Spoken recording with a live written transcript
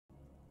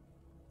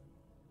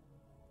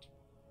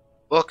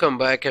Welcome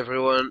back,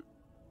 everyone.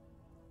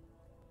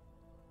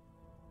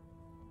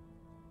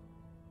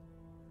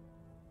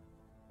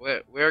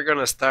 We're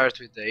gonna start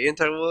with the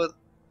interlude.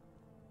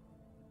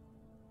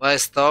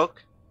 Let's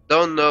talk.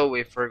 Don't know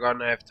if we're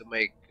gonna have to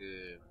make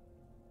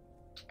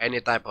any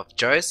type of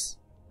choice,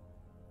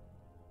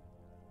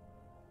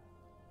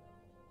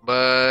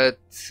 but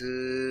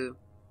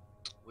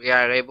we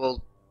are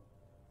able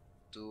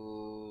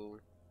to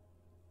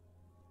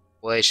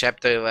play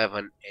Chapter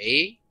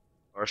 11A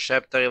or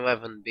Chapter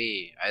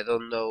 11B. I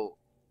don't know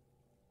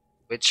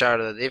which are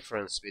the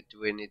difference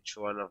between each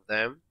one of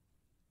them,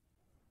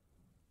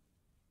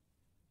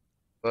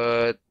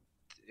 but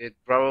it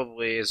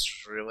probably is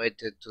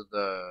related to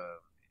the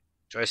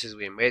choices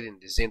we made in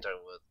this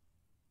interlude.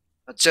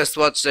 Let's just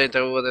watch the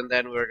interlude and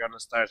then we're gonna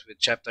start with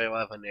chapter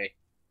 11A.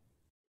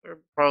 We're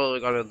probably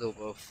gonna do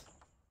both.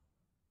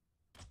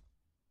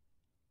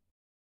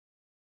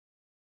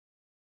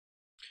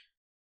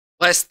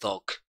 Let's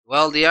talk.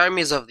 While the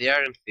armies of the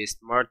Iron Fist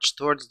marched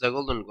towards the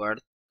Golden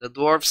Guard, the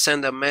dwarves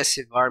sent a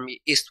massive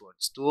army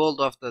eastwards to hold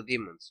off the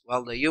demons,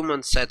 while the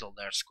humans settled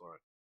their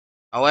score.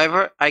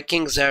 However, High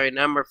King Zarin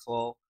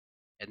Hammerfall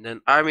and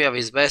an army of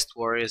his best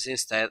warriors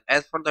instead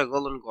head for the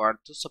Golden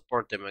Guard to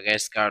support them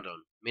against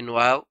Gardon.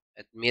 Meanwhile,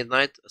 at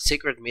midnight, a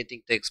secret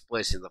meeting takes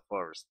place in the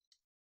forest.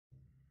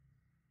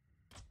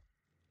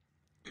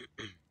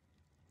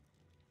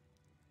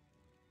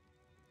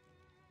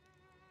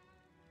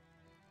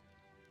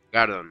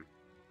 Gardon.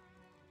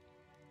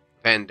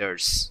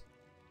 Vendors.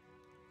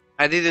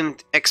 I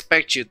didn't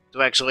expect you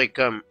to actually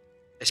come,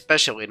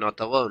 especially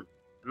not alone.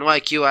 And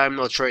like you, I am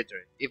no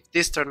traitor. If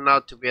this turned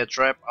out to be a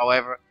trap,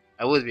 however,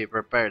 I would be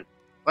prepared.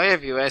 Why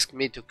have you asked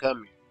me to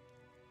come here?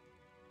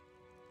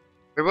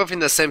 We're both in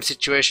the same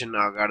situation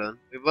now, Gardon.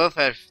 We both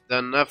have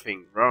done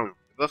nothing wrong.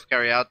 We both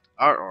carry out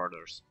our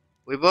orders.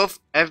 We both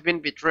have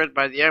been betrayed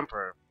by the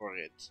Emperor for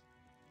it.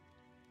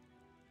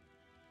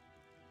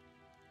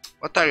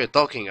 What are you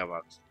talking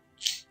about?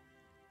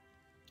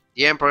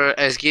 The Emperor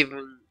has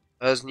given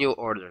us new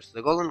orders.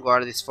 The Golden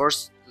Guard is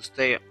forced to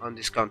stay on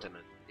this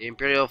continent. The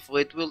Imperial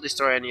fleet will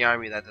destroy any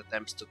army that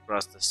attempts to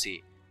cross the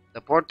sea.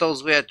 The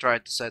portals we had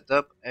tried to set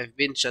up have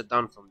been shut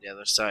down from the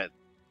other side.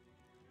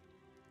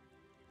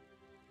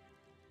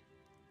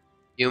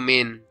 You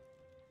mean...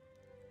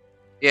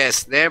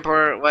 Yes, the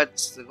Emperor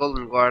lets the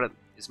Golden Guard,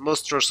 his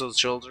most trusted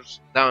soldiers,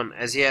 down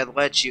as he had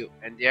let you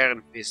and the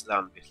Iron Fist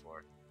down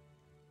before.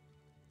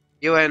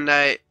 You and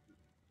I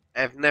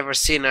have never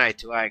seen eye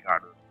to eye,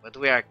 Gardon, but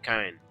we are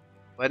kind.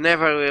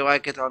 Whenever we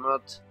like it or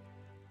not,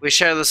 we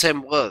share the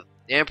same blood.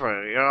 The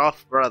Emperor, your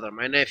half-brother,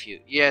 my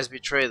nephew, he has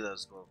betrayed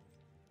us both.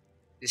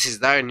 This is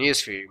dire news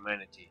for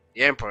humanity.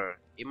 The Emperor,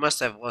 he must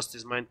have lost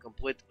his mind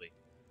completely.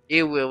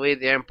 He will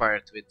lead the Empire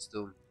to its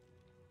doom.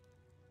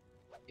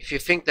 If you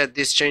think that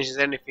this changes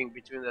anything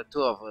between the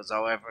two of us,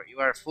 however, you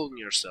are fooling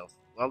yourself.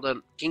 While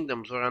the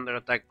kingdoms were under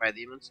attack by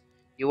demons,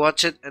 you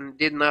watched it and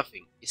did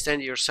nothing.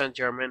 Instead, you sent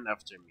your men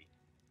after me.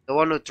 The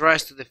one who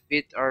tries to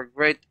defeat our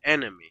great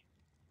enemy.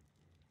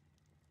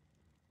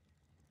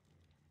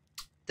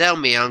 Tell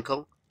me,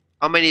 uncle,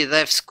 how many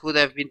deaths could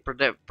have been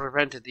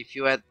prevented if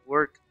you had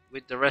worked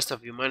with the rest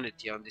of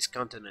humanity on this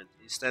continent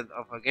instead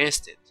of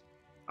against it?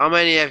 How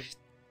many have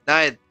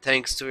died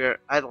thanks to your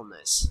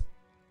idleness?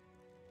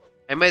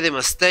 I made a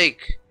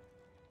mistake.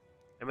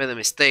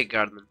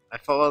 Gardner. I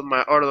followed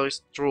my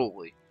orders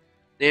truly.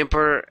 The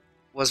Emperor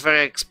was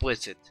very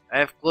explicit. I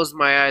have closed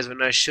my eyes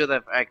when I should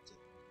have acted.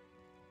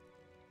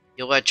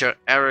 You let your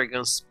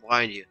arrogance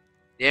blind you.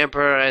 The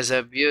Emperor has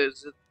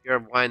abused your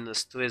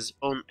blindness to his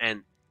own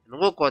end. And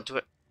look what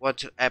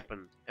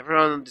happened.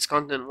 Everyone on this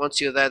continent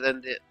wants you dead,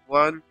 and the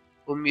one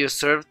whom you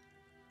served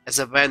has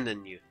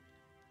abandoned you.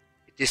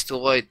 It is too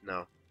late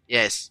now.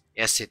 Yes,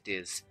 it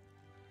is.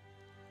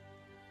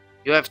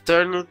 You have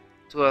turned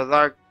to a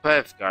dark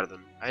path,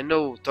 Gardon. I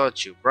know who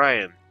taught you.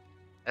 Brian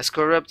has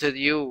corrupted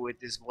you with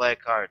his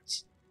black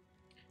arts.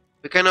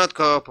 We cannot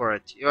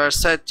cooperate. You are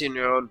set in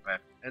your own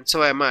path, and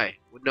so am I.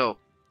 No,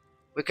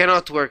 we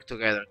cannot work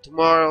together.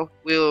 Tomorrow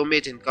we will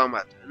meet in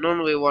combat, and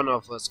only one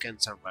of us can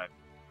survive.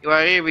 You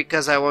are here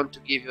because I want to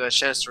give you a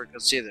chance to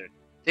reconsider.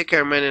 Take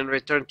your men and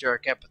return to your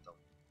capital.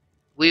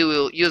 We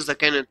will use the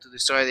cannon to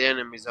destroy the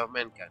enemies of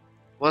mankind.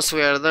 Once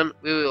we are done,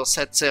 we will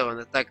set sail and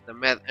attack the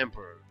Mad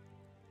Emperor.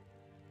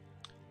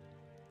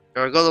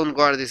 Your Golden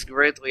Guard is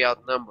greatly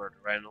outnumbered,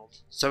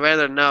 Reynold.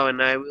 Surrender now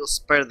and I will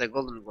spare the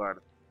Golden Guard.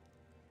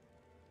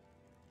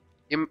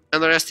 You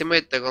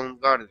underestimate the Golden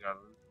Guard,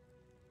 Gardon.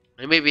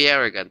 I may be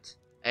arrogant.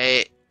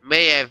 I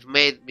may have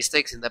made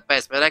mistakes in the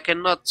past, but I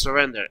cannot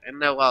surrender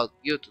and allow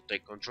you to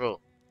take control.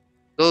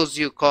 Those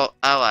you call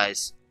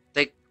allies,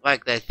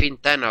 like that Finn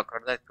Tannock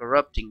or that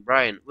corrupting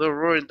Brian, will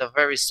ruin the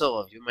very soul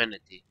of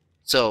humanity.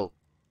 So,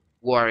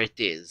 war it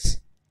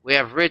is. We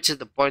have reached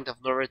the point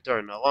of no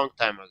return a long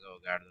time ago,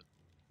 Gardon.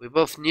 We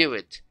both knew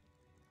it.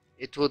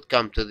 It would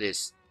come to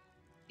this.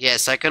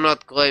 Yes, I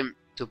cannot claim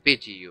to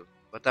pity you,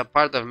 but a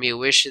part of me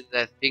wishes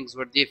that things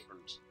were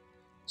different.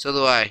 So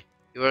do I.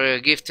 You are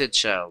a gifted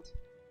child.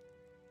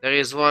 There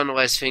is one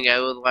last thing I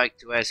would like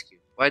to ask you.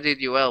 Why did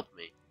you help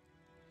me?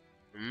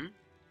 Hmm?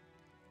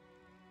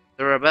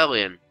 The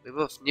rebellion. We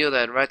both knew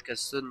that Radka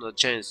stood no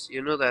chance.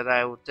 You knew that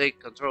I would take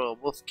control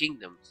of both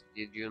kingdoms,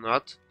 did you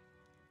not?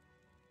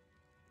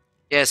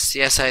 Yes,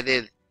 yes I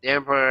did. The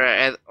Emperor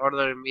had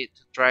ordered me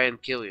to try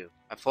and kill you.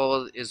 I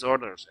followed his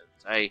orders,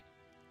 as I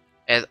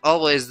had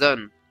always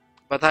done.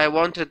 But I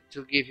wanted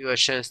to give you a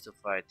chance to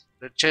fight,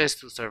 the chance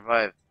to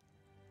survive.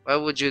 Why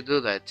would you do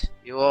that?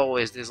 You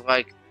always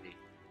disliked me.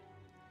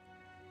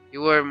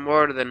 You were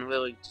more than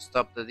willing to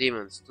stop the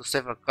demons, to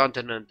save a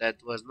continent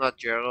that was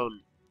not your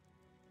home.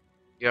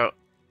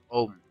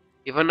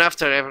 Even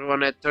after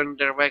everyone had turned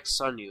their backs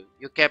on you,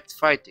 you kept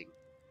fighting.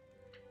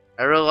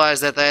 I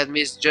realized that I had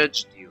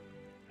misjudged you.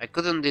 I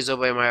couldn't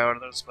disobey my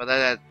orders, but at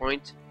that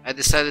point, I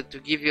decided to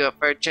give you a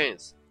fair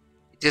chance.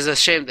 It is a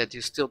shame that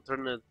you still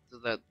turn to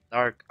the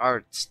dark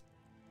arts.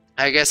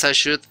 I guess I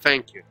should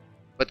thank you,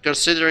 but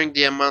considering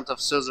the amount of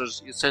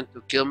soldiers you sent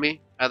to kill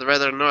me, I'd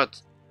rather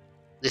not.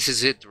 This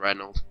is it,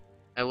 Reynold.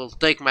 I will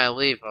take my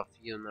leave of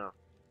you now.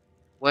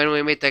 When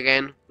we meet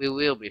again, we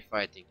will be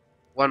fighting.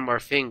 One more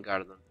thing,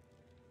 Gardon.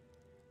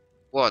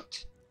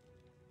 What?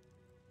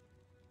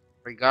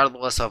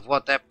 Regardless of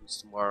what happens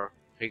tomorrow,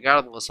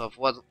 regardless of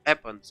what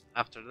happens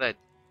after that,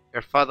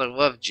 your father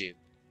loved you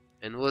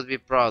and would be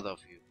proud of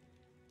you.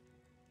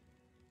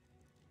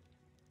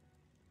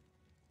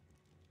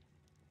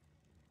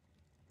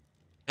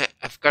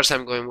 Of course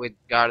I'm going with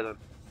Gardon.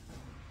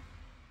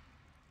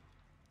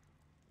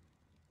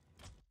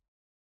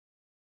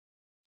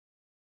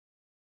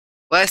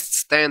 Last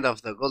Stand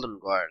of the Golden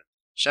Guard,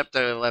 Chapter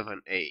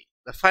 11a.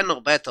 The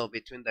final battle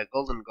between the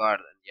Golden Guard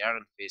and the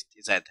Iron Fist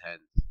is at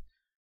hand.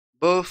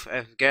 Both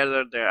have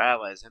gathered their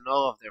allies and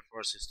all of their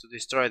forces to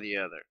destroy the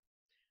other.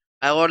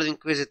 My Lord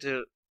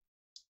Inquisitor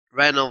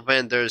Reynold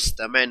Van Durst,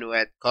 the man who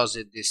had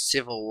caused this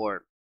civil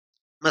war,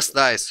 must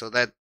die so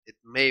that it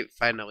may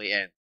finally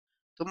end.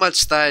 Too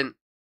much time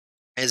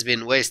has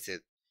been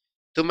wasted.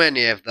 Too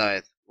many have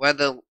died, while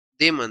the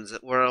demons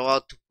were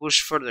allowed to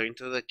push further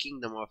into the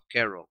kingdom of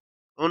Carol.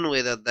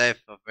 Only the death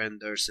of Van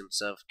Durst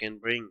himself can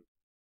bring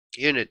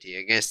unity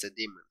against the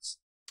demons.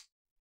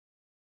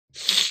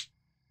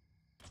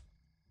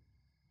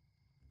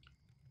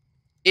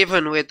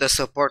 Even with the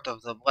support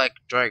of the Black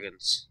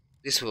Dragons,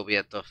 this will be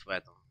a tough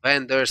battle.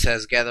 Van Durst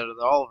has gathered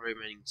all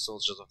remaining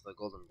soldiers of the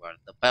Golden Guard,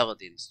 the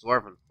Paladins,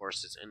 Dwarven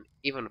forces, and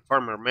even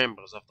former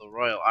members of the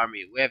Royal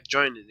Army who have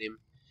joined him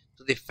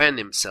to defend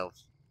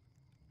himself.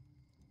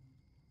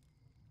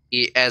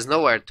 He has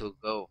nowhere to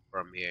go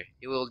from here.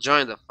 He will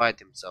join the fight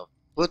himself.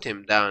 Put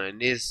him down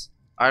and his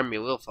army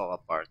will fall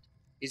apart.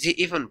 Is he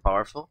even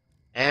powerful?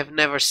 I have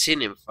never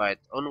seen him fight,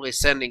 only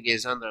sending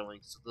his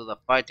underlings to do the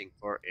fighting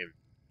for him.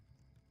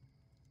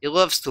 He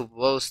loves to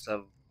boast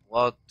a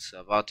lot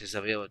about his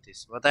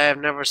abilities, but I have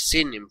never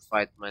seen him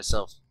fight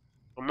myself.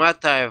 From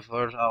what I have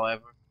heard,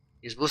 however,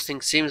 his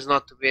boasting seems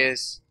not to be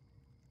as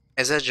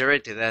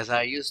exaggerated as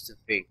I used to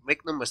think.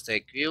 Make no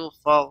mistake, he will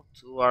fall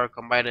to our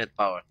combined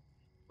power,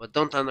 but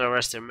don't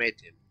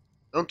underestimate him.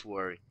 Don't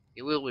worry,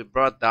 he will be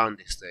brought down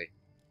this day.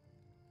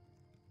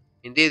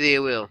 Indeed he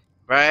will.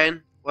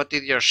 Brian, what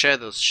did your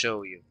shadows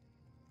show you?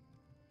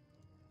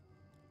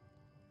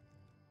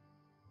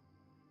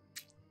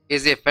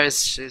 His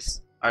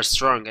defenses are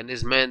strong and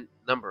his men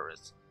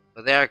numerous,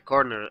 but they are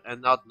cornered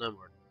and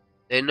outnumbered.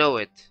 They know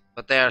it,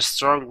 but they are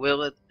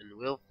strong-willed and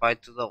will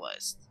fight to the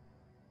last.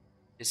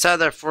 Inside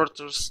their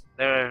fortress,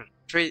 there are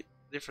three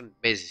different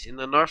bases. In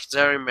the north,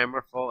 Jerry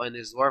Memorful and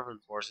his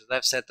dwarven forces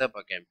have set up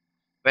a camp.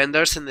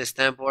 Vendors and his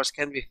Templars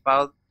can be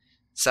found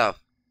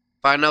south.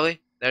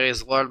 Finally, there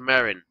is Lord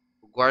Marin,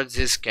 who guards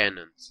his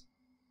cannons.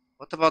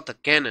 What about the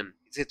cannon?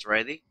 Is it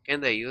ready? Can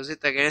they use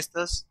it against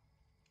us?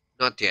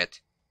 Not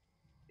yet.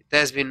 It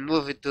has been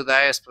moved to the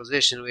highest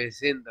position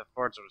within the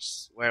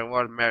fortress, where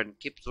Lord Marin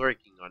keeps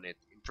working on it,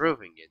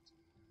 improving it.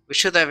 We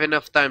should have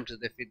enough time to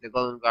defeat the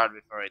Golden Guard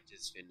before it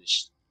is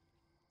finished.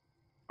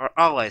 Our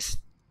allies,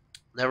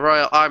 the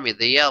Royal Army,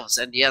 the Elves,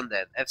 and the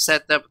Undead, have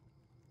set up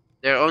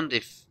their own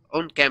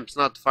camps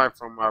not far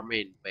from our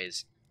main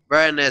base.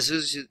 Brian has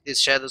used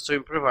his shadows to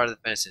improve our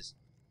defenses.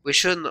 We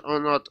should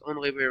not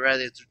only be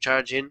ready to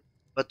charge in,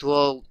 but to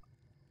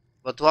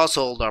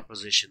also hold our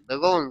position. The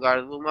Golden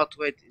Guard will not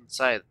wait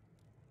inside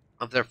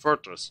of their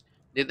fortress,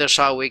 neither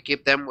shall we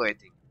keep them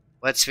waiting.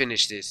 Let's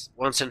finish this,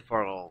 once and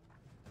for all.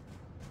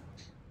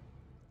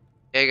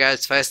 Okay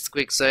guys, fast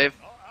quick save.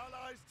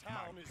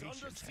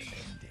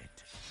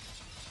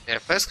 Yeah,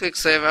 fast quick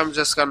save, I'm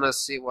just gonna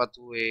see what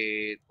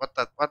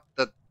type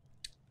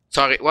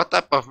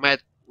of map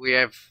we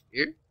have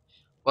here,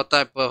 what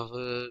type of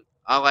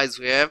allies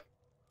we have,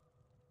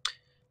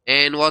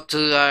 and what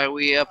are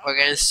we up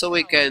against, so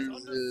we can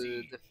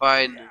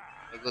define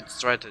a good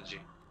strategy.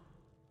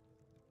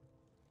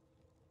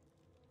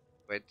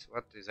 Wait,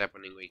 what is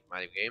happening with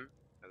my game?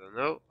 I don't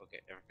know. Okay,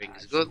 everything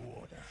is good.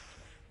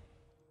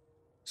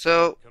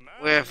 So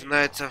we have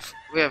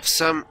we have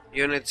some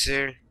units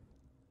here.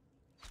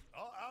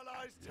 Our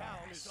allies'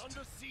 town is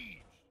under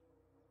siege.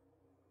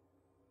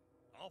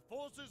 Our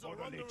forces are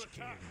under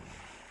attack.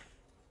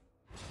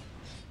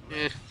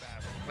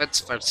 Let's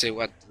first see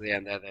what the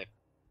undead have.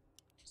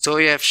 So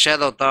we have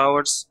Shadow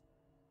Towers.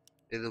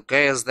 They do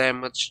chaos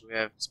damage. We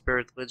have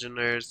Spirit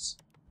Legionnaires.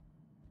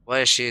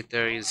 Flash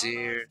Eater is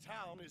here.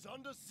 Town is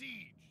under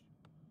siege.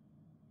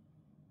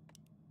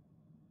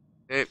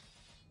 Okay.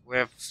 We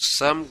have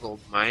some gold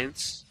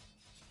mines.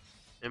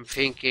 I'm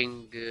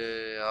thinking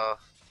of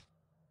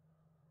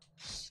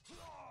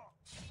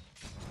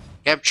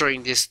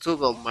capturing these 2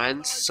 gold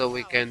mines so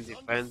we can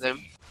defend them.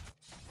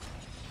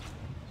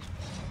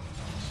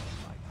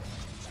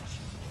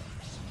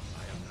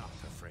 I am not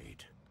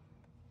afraid.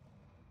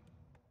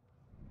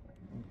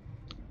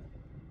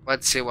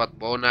 Let's see what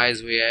bone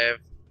eyes we have.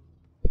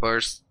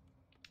 First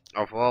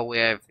of all, we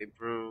have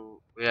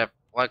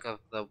Black of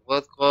the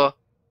Bloodclaw,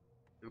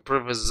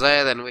 improve Z,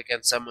 and we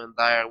can summon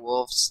dire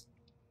wolves.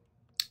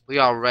 We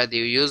already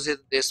used it,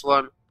 this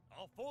one.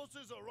 Our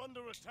forces are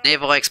under attack.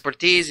 Naval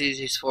expertise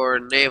is for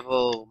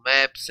naval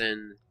maps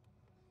and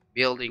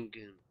building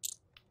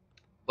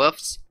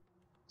buffs.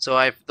 So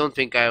I don't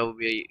think I will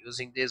be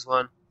using this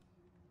one.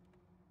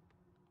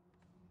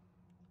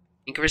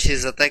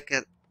 Increases attack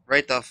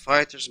rate of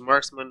fighters,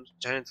 marksmen,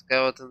 giant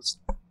skeletons.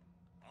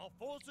 Our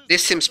forces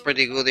This are seems under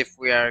pretty attack. good if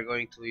we are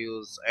going to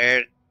use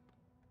air.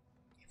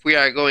 If we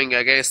are going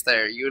against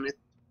air unit.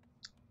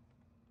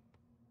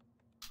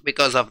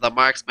 Because of the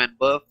marksman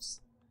buffs.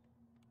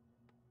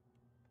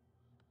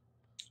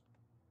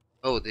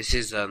 Oh, this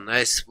is a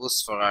nice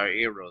boost for our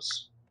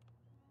heroes.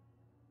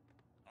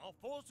 Our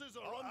forces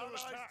are under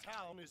attack.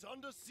 Town is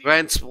under siege.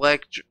 Grants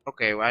Black.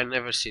 Okay, well, I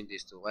never seen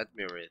these two. Let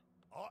me read.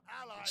 Our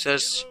allied It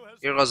says hero has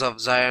Heroes of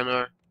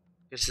Zionor.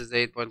 This is the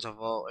 8 points of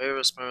all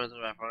heroes parameter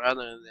by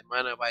 400 and the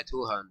mana by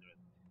 200.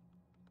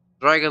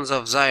 Dragons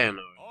of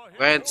Zionor.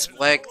 Grants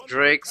Black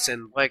Drakes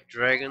and Black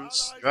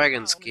Dragons.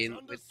 Dragon Skin,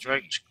 which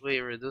drastically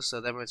reduce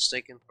the damage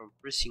taken from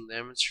piercing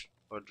damage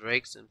for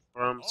Drakes and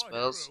from Our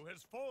spells hero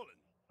has fallen.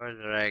 for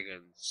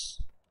Dragons.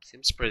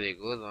 Seems pretty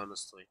good,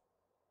 honestly.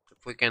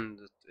 If we can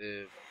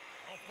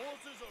Our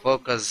forces are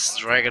focus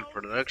under dragon attack.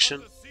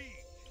 production. Under siege.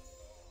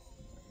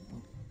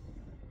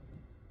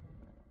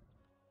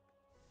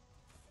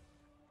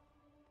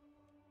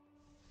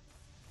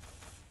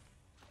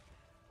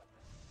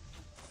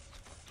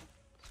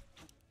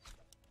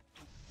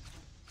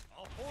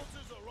 Our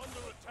forces are under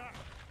attack.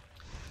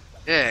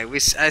 Yeah,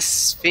 I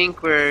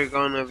think we're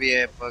gonna be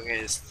up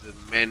against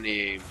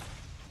many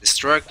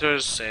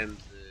destructors and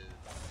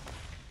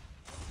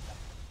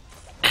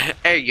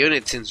air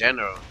units in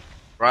general.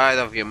 Pride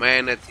of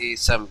Humanity,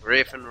 some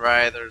Griffin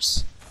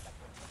Riders,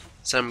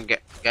 some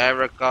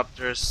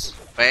Gyrocopters,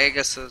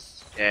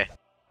 Pegasus. Yeah,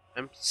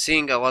 I'm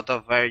seeing a lot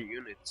of air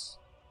units.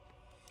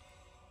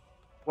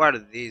 What are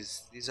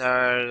these? These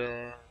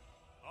are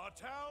Our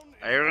town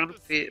is Iron under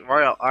Fleet siege.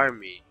 Royal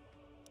Army.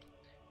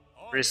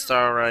 Our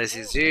Three-star hero Rise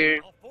has is fallen.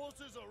 here. Our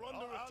forces are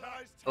under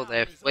attack. Oh, they Town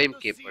have is Flame under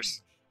Keepers.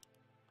 siege.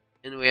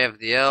 And we have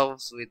the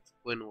elves with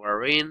Queen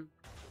Warren.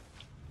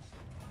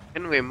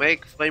 Can we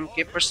make Flame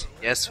Keepers?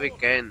 Yes, we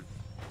can.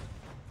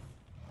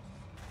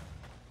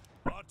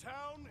 Our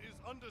town is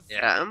under siege.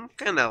 Yeah, I'm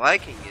kinda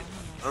liking it,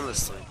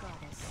 honestly.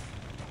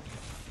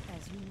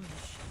 As you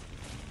wish.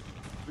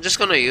 I'm just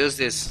gonna use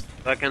this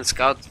so I can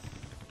scout.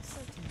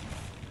 Certainly.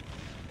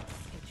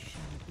 It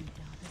shall be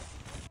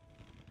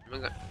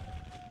done.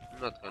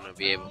 I'm not gonna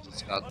be able to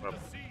scout Under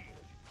properly. siege.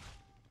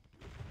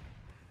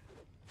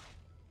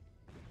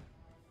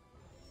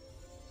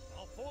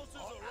 Our forces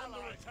are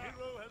under attack.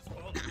 Hero has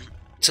fallen.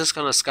 Just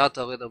gonna scout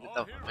a little bit Our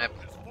of the hero map.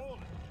 has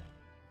fallen.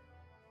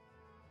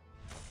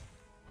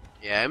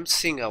 Yeah, I'm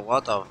seeing a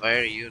lot of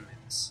air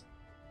units.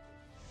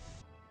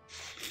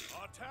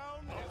 Our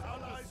town is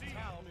under siege.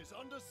 Town is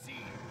under siege.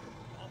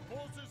 Our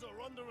forces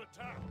are under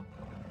attack.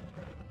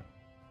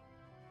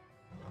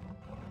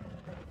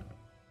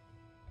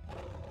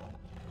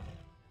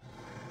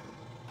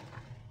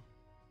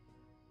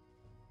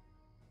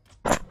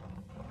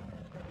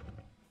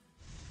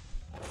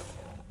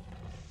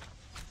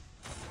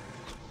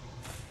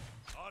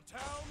 Our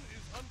town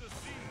is under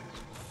siege.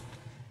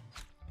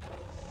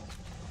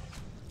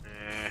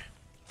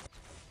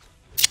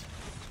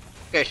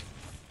 Okay,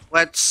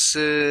 let's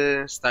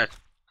start.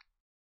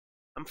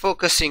 I'm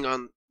focusing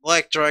on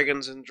Black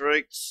Dragons and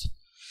Drakes.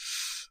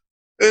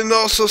 And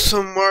also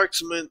some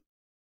marksmen.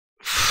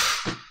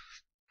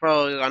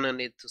 Probably gonna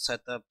need to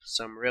set up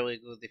some really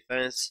good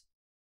defense.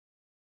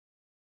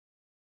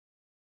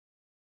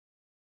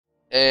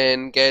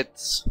 And get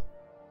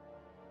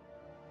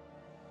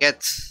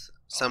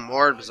some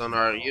orbs on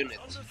our unit.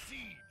 Under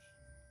siege.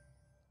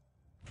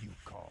 You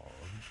call.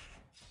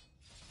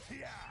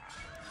 Yeah.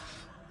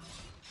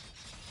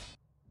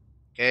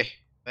 Okay,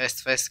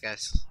 fast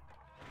guys.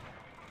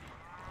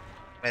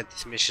 But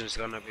this mission is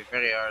gonna be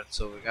very hard,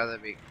 so we gotta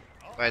be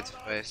quite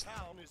fast.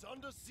 Town is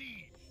under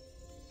siege.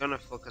 Gonna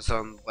focus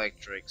on Black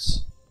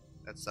Drakes.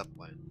 That's the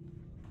plan.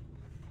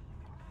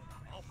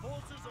 Our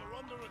forces are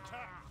under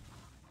attack.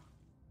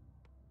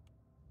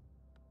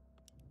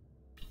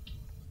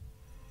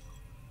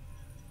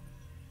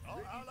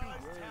 Our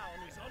allies'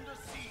 town is under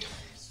siege.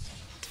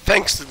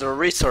 Thanks to the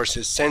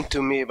resources sent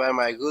to me by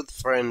my good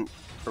friend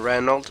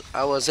Ranald,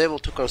 I was able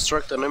to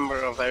construct a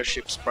number of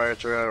airships prior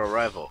to our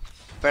arrival.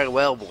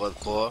 Farewell,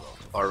 Bloodclaw,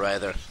 or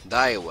rather,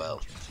 die well.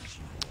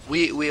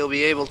 We will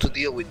be able to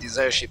deal with these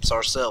airships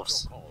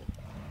ourselves,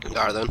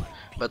 Gardon,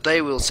 but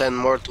they will send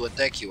more to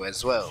attack you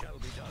as well.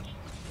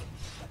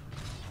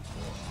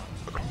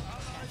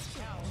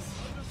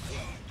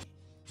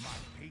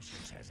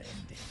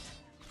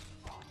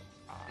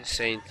 This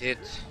ain't it.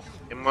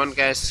 Come on,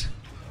 guys.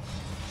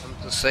 Come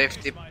to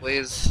safety,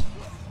 please.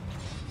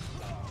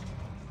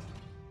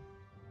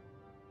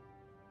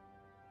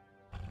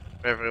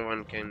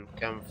 Everyone can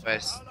come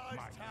fast.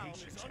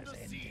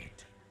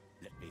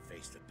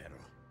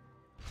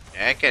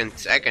 I can't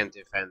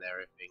defend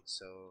everything,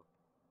 so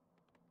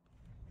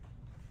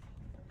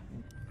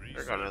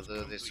we're gonna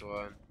do this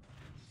one.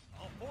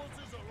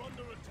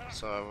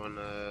 So I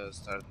wanna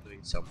start doing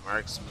some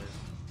marksman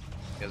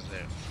because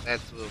that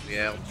will be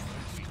help.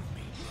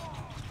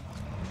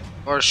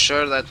 For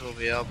sure, that will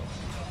be help.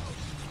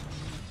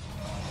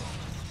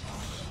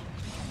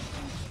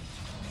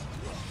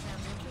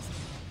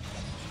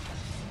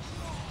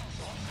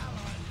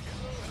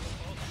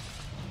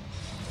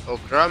 Oh,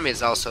 Grum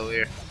is also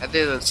here. I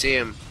didn't see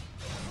him.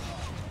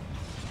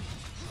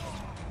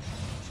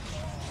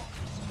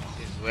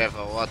 We have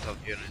a lot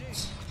of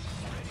units.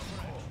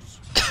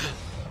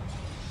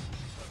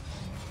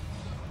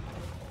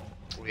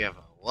 We have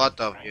a lot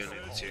of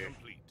units here.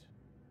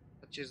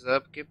 What is the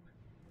upkeep?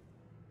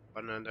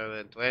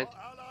 120.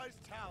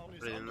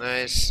 Pretty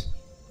nice.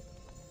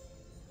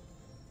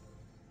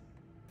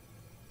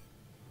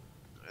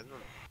 I don't know.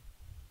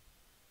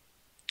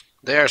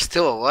 They are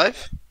still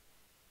alive?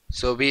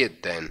 So be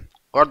it then.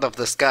 Lord of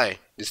the Sky,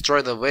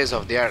 destroy the base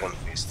of the Iron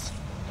Fist.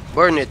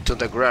 Burn it to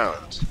the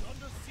ground.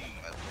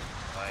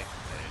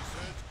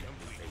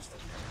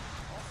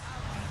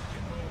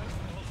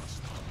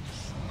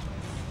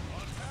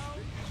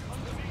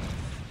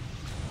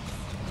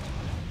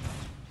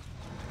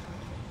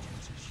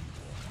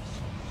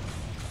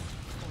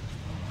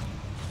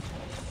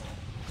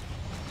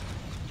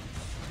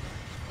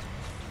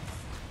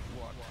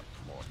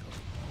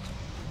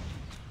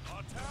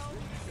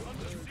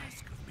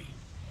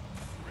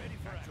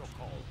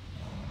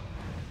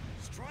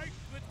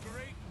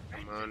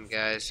 Come on,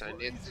 guys, I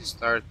need to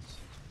start.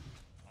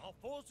 Our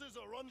forces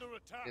are under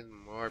attack. Need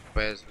more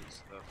peasant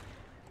stuff.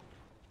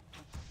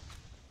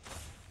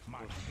 My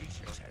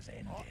patience has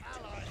ended. Our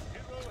allied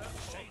hero has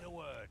Say the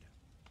word.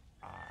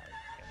 I am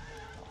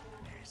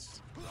the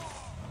darkness.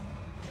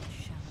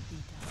 It shall be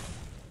done.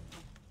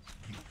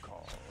 You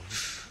call.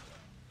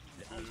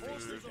 Our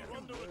forces are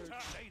under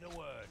attack. Say the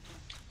word.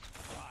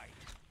 Right.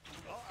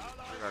 Our We're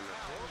allied gonna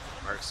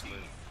do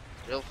marksman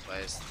real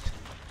fast.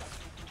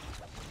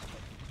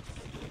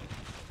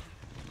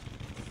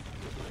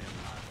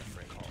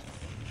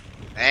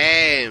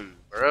 Damn,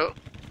 bro.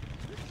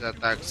 These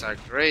attacks are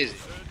crazy.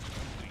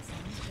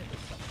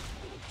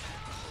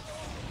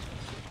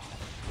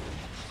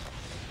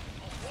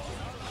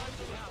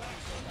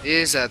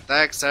 These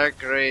attacks are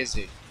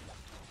crazy.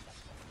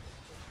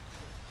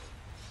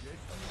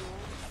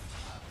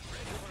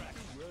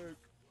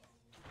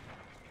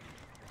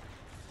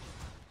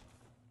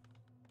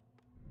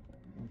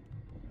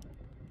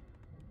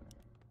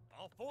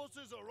 Our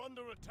forces are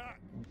under attack.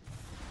 My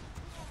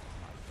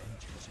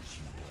vengeance is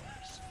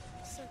yours.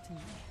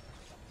 Certainly.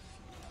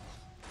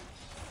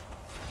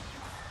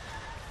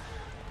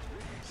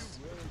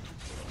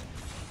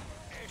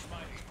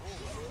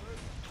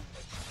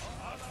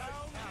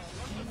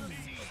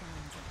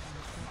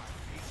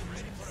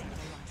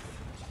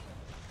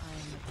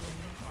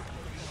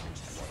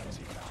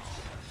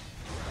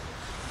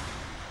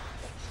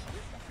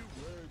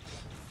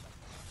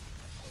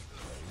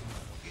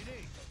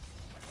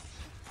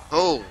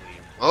 Holy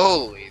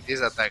moly,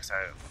 these attacks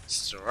are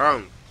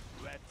strong.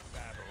 Let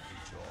battle be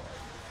joy.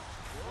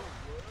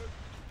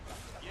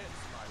 Yes,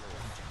 my lord.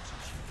 Vengeance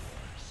is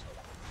yours.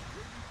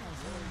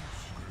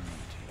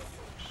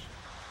 Greetings.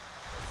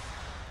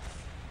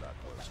 That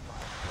was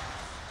my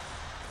plan.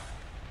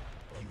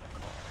 You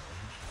call.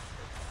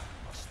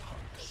 Must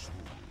hunt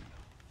soon.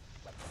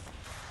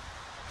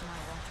 My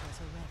watchers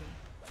are ready.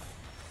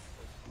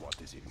 What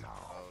is it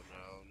now? Oh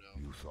no,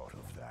 You thought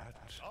of that?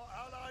 Our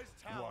allies'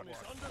 town What is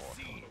under mortal?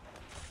 siege.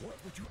 What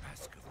would you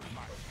ask of me?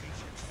 My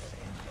patience has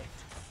ended.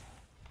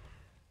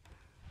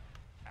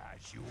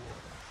 As you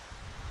order.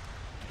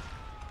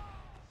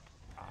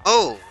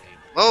 Holy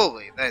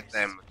moly, that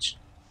damage.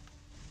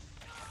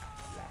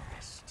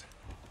 Last.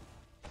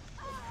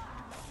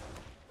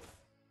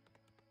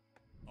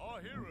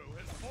 Our hero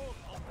has fallen.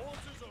 Our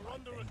forces are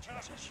under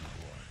attack. Vengeance is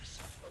yours.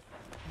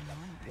 An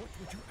honor. What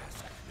would you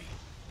ask of me?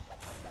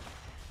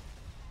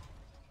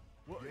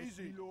 What is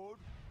it, Lord?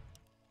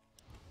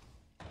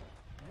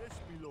 Yes,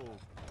 my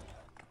lord.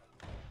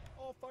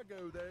 Off I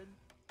go then.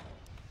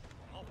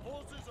 Our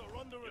forces are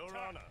under attack. Your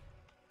honor.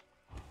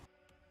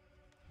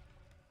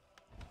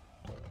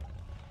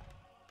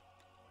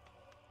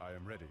 I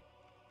am ready.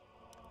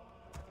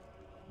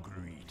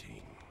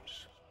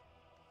 Greetings.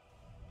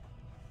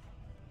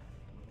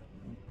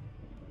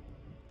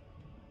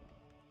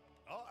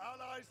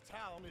 Allies'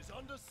 town is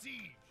under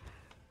siege.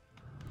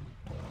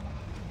 Job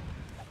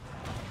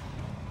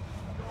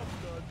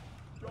done.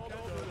 Job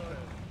done.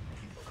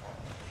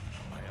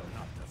 I am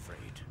not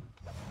afraid.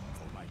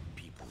 For my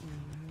people.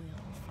 You will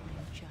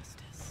find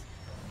justice.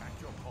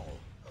 At your call.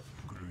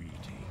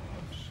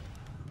 Greetings.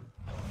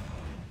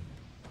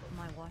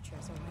 My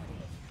watchers are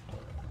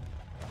ready.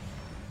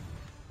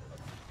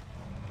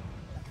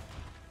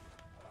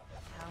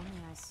 How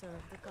may I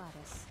serve the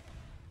goddess?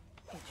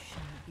 It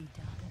shall be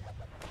done.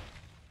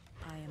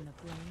 I am the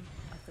blade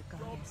of the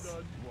Job goddess.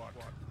 done. What?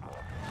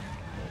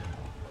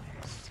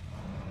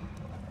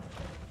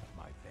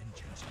 My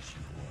vengeance is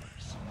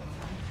yours.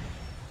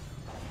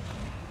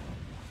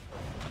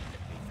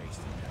 Let me face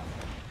the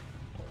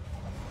devil.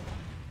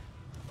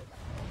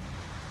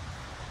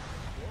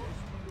 Yes,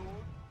 my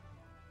lord.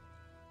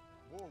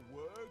 More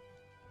work.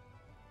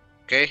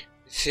 Okay,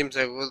 it seems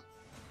I would.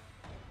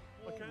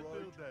 I can't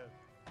build there.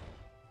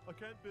 I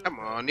can't build Come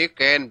there. on, you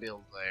can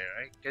build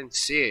there. I can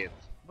see it.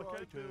 I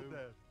can't build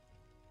there.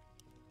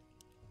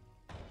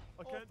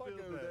 I can't build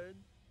there.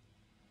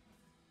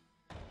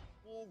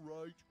 All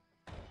right.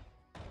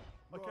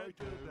 I can't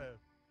build there.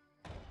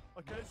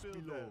 I can't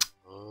build there.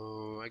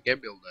 Oh, I can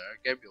build there. I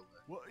can build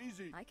there. What is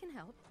it? I can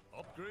help.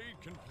 Upgrade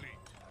complete.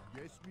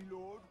 Yes, my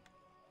lord.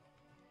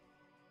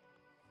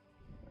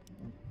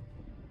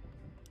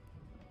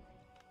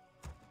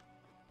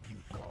 You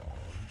call.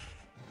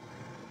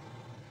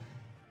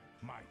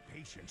 My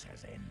patience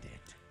has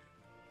ended.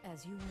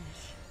 As you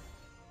wish.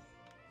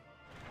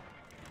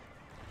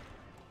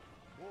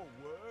 More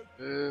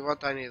work.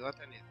 What I need? What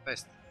I need?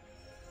 Best.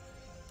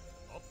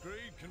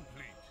 Upgrade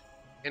complete.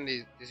 Can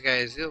these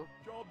guys heal?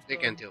 Job's They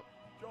done. can't heal.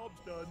 Job's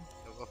done.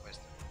 So go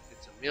faster.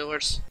 Get some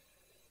millers.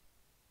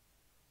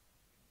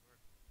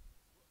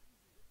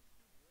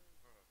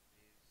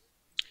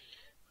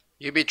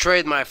 You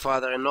betrayed my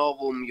father and all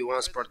whom you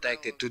once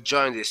protected to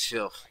join this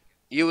filth.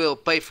 You will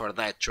pay for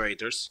that,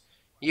 traitors.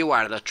 You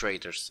are the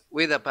traitors.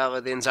 We the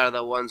paladins are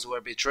the ones who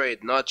were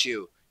betrayed, not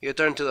you. You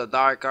turned to the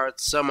dark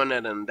arts, summoned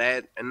an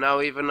undead, and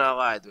now even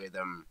allied with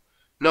them.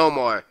 No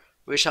more.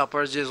 We shall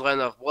purge this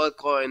land of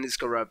Bloodclaw and its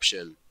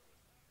corruption.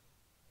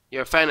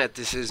 Your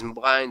fanaticism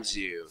blinds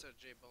you.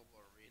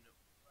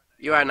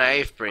 You are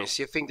naive, Prince.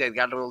 You think that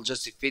Gardon will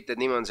just defeat the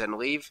demons and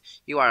leave?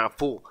 You are a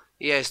fool.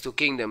 He has two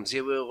kingdoms.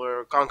 He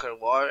will conquer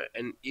War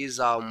and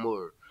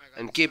Izalmur,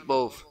 and keep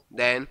both.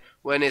 Then,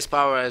 when his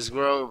power has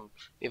grown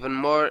even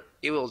more,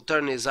 he will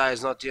turn his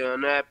eyes not to the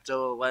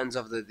unhabitable lands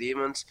of the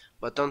demons,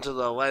 but onto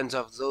the lands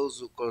of those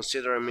who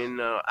consider him an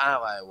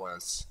ally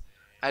once.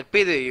 I'd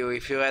pity you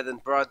if you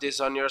hadn't brought this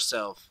on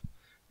yourself.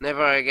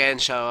 Never again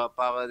shall a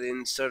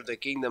paladin serve the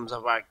kingdoms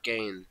of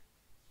Arkain.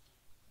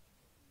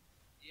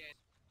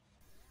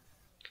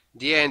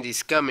 The end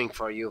is coming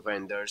for you,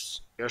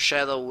 vendors. Your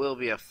shadow will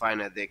be a fine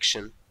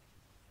addiction.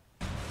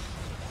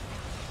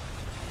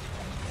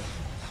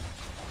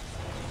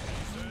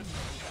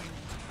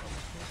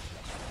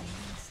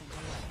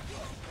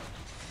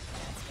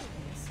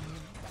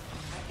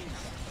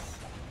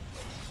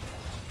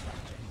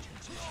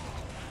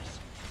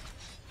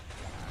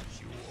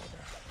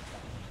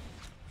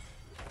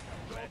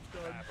 Job's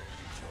done.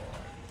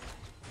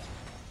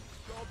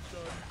 Job's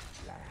done.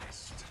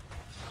 Last.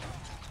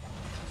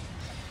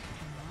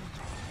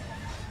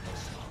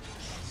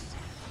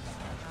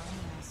 How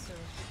may I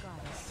serve the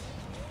goddess?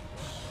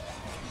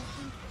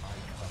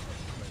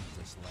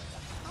 This land.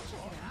 I'll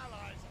check it out.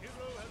 Allies'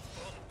 hero has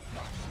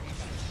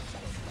fallen.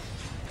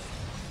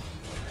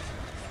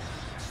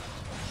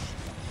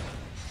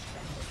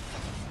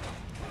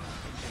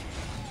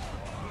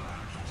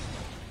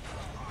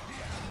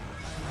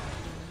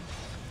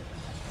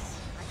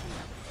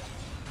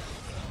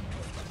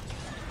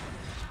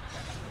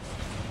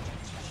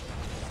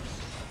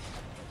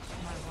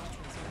 My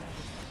watchers are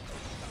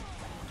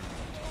ready.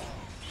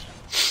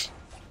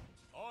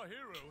 Our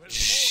hero has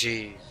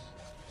Jeez.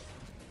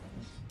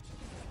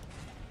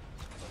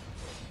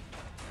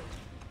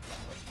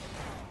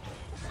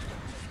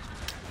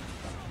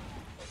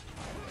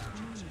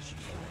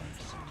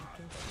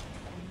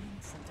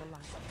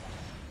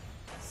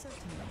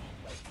 Certainly.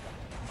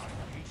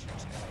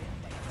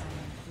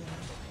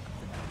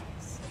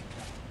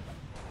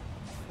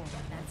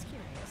 That's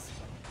curious.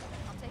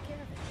 I'll take care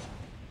of it.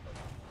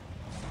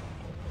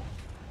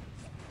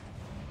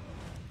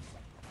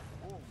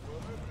 more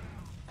work.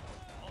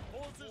 Our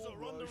forces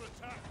are under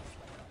attack.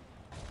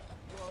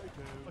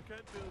 Righto. I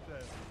can't build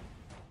there.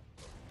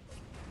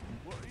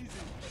 What is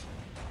it?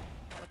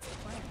 What's the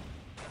plan?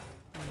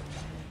 We will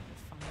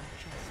find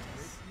justice.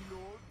 Yes, my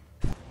lord.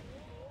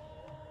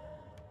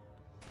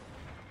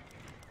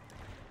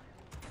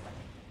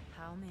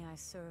 How may I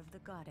serve the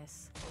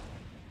goddess?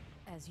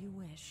 As you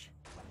wish.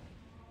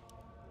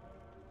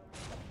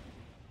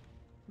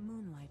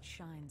 Moonlight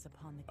shines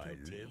upon the I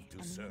guilty live to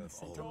and the serve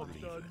innocent all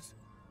alike. believers.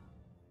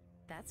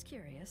 That's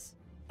curious.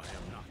 I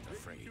am not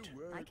afraid. To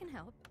work. I can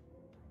help.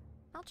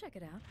 I'll check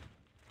it out.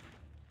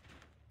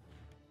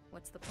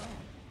 What's the plan?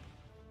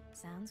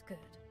 Sounds good.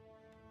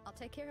 I'll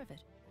take care of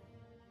it.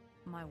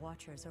 My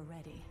watchers are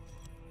ready.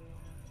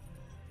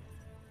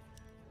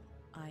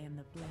 I am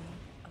the blade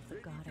of the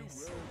Ready to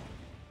goddess.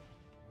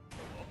 work.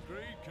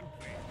 Upgrade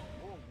complete.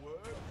 More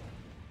work.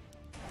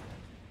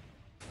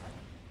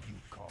 You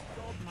call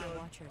Job My done.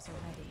 watchers are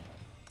ready.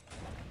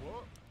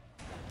 What?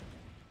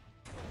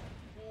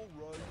 All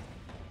right.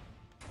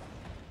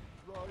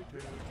 Right,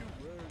 ready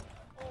to work.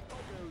 Off I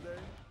go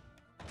then.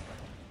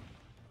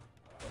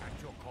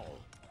 at your call.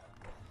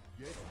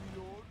 Yes,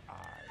 my lord.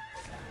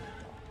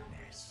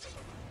 Nest.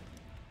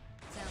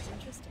 Sounds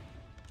interesting.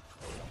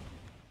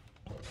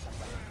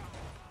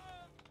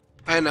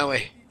 I know it.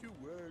 Ready to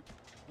work.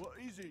 What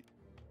is it?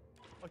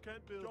 I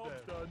can't build Job's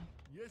that. Done.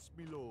 Yes,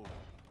 my lord.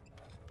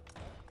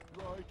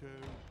 Righto.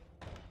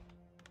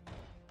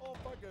 Off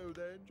I go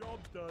then.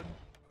 Job's done.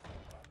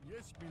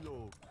 Yes, my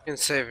lord. You can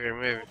save here,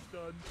 maybe. Job's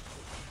done.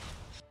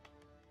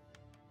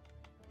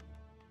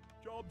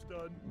 Job's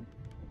done.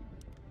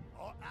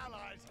 Our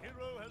allies'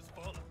 hero has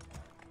fallen.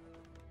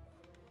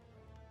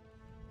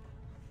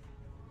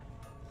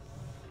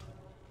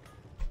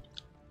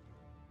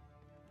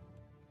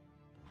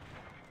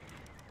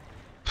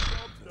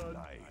 Job's done.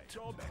 Light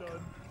Job's done.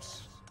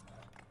 beckons.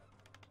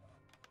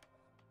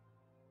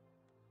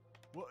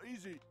 What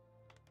is it?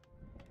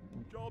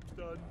 Job's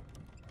done.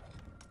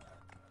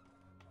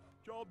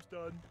 Job's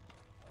done.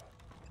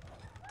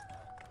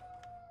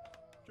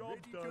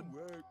 Job's Ready done. to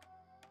work.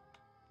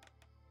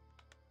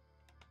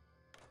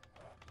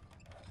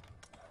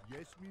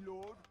 Yes, my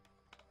lord.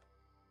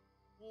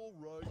 All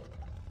right.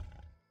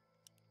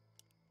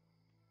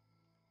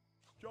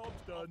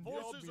 Job's done.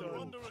 Our forces Job's are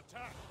done. under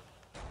attack.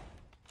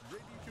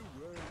 Ready to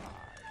work.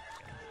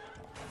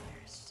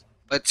 Yes.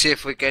 Let's see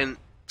if we can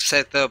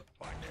set up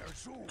By their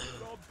soul.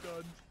 Job's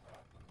done.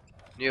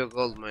 new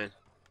gold mine.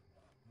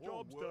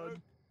 Job's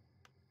done.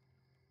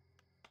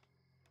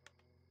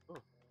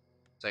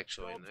 It's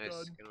actually Job's nice.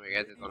 done. Can we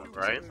get it Ready on to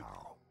Brian? work.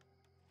 Now.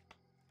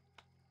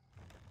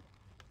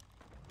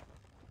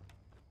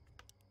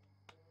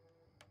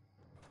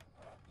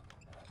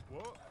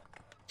 What?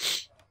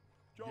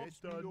 Job's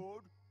done. My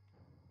lord.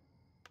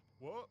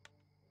 What?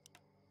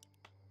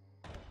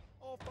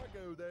 Off I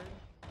go then.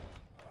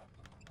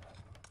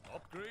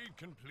 Upgrade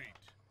complete.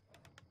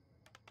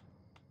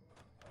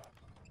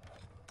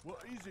 What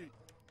is it?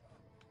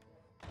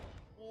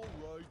 All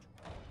right.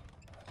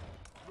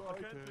 Right.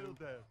 I can't build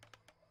that.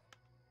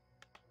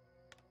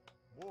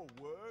 More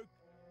work.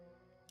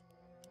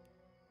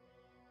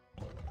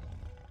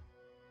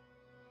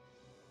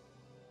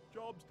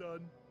 Job's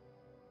done.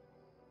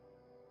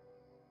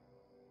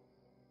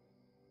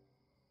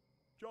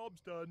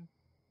 Job's done.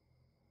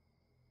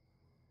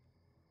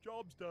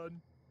 Job's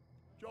done.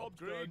 Job's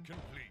Upgrade done.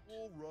 complete.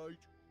 All right.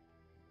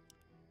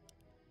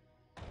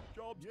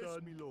 Job's Yes,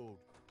 done, me lord.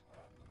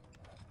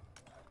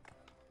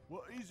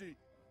 What is it?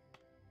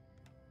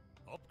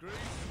 Upgrade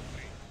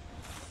complete.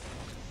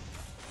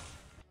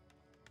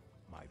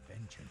 My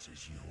vengeance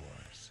is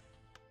yours.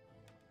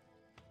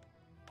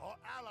 Our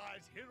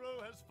allies'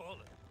 hero has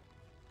fallen.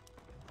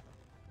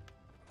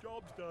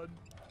 Job's done.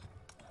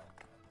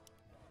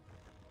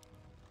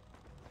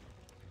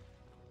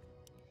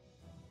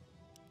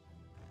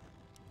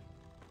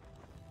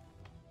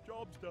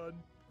 Job's done.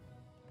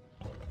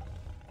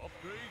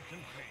 Upgrade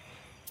complete.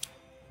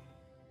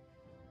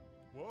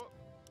 What?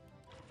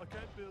 I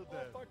can't build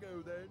that. Off I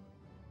go then.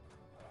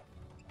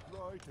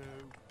 Righto.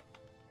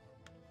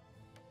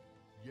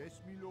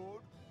 Yes, me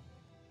lord.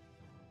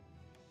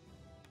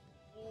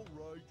 All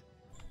right.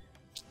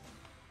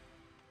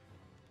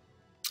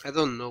 I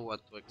don't know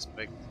what to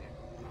expect here.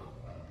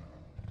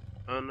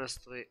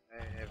 Honestly,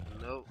 I have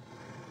no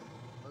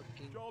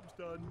fucking Job's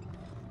done.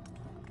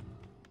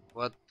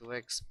 what to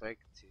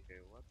expect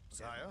here. What?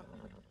 Sire,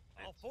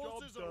 our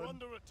forces Job's are done.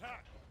 under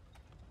attack.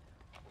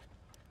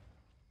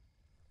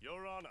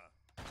 Your Honor,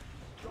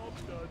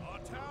 Job's done. our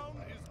town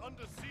is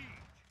under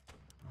siege.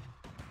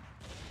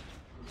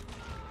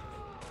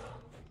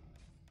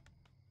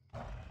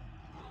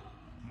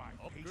 My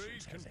Upgrade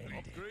patience has complete.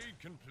 ended. Upgrade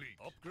complete.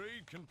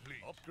 Upgrade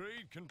complete.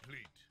 Upgrade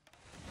complete.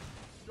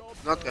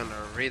 Job's Not done.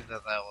 gonna read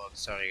that out loud.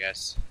 Sorry,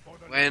 guys. For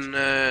the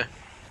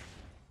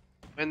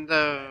When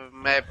the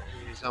map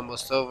is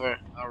almost over,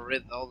 I'll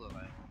read all of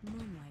that.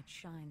 Moonlight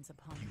shines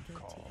upon the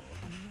guilty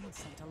and the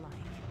innocent alike.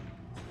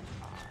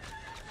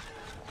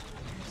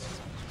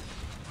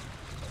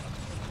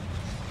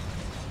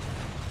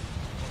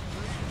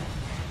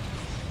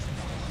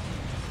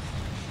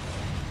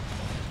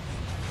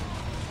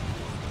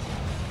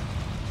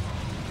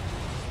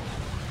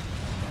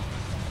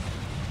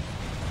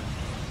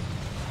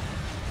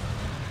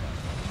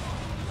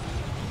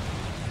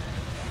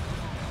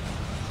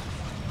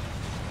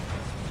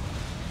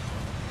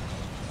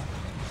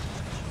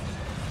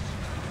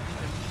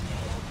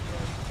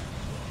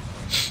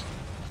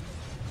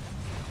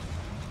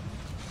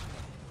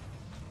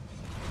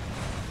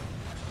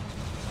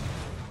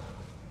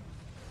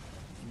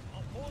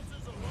 Our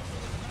forces are under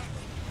attack.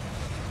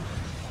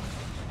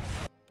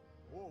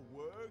 More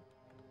work.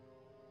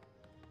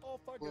 Off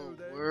I go Will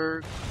then.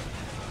 work.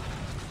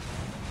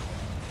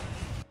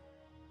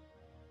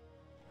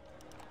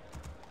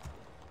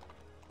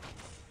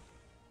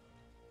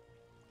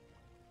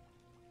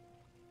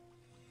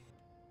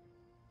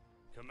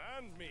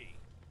 Command me.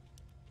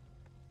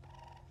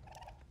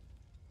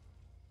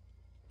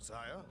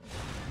 Sire?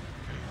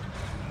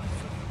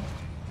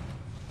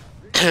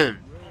 Our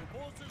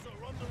forces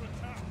are under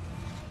attack.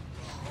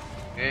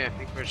 Okay, I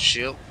think we're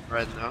shield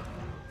right now.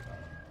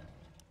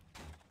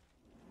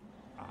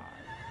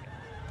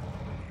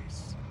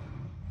 Yes.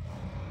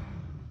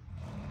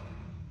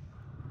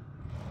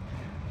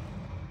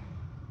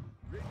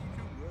 Ready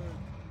to work.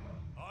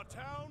 Our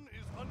town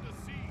is under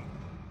siege.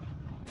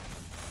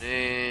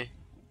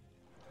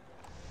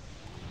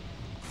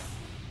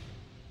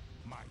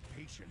 My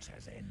patience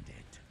has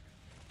ended.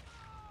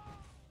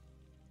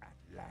 At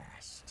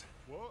last.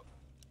 What?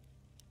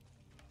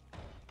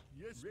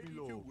 Yes, ready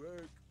to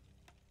work.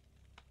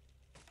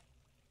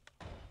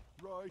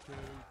 Righto.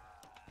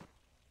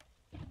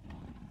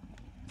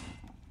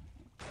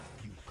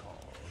 You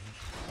call.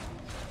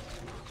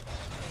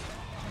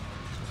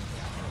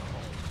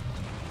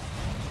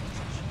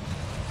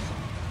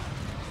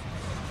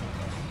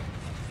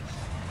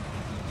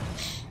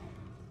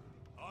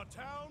 Our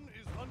town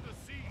is under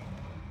siege.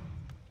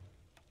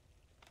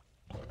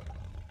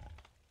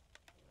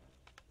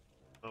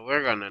 Well,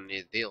 we're gonna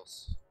need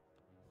deals.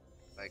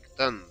 Like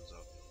tons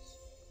of deals.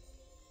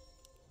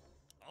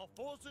 Our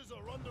forces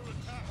are under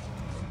attack.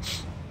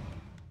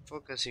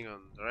 Focusing on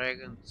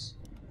dragons.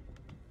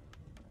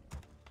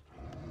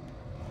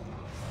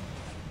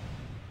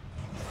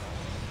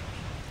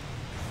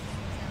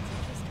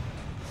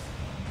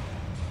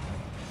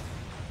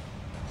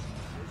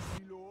 Yes,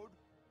 me lord.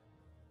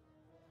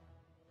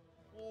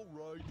 All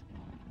right.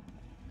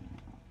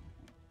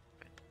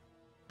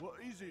 What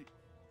is it?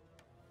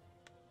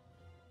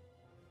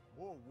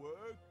 More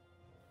work?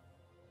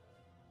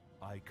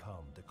 I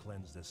come to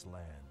cleanse this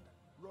land.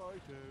 Righto.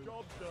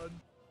 Job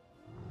done.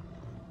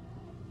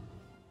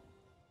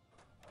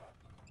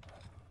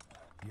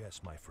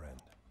 Yes, my friend.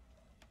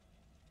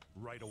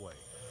 Right away.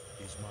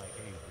 Is my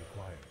aid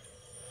required?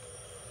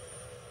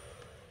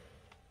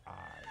 I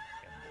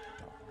am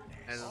the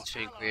I darkness. don't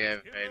think we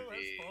have Hero has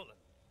any. fallen.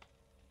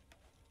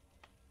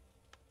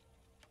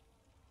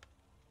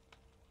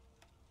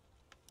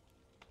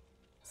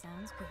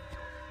 Sounds good.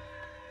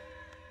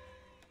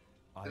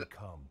 I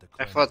come to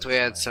I cleanse thought we this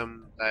had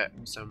land.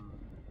 some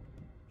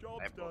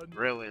Job's type done. of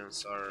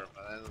brilliance, or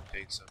but I don't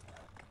think so.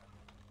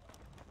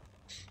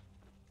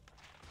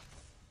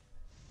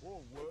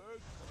 More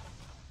work?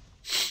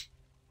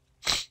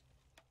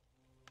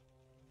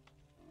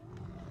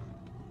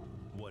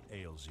 What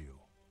ails you?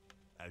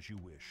 As you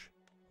wish.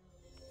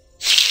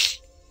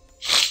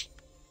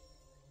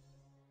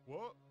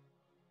 What?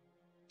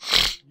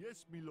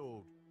 Yes, me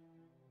lord.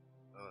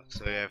 Oh,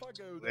 so we have Off I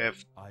go we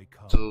have I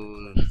come To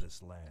to cleanse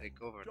this land.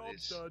 take over Job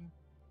this. done.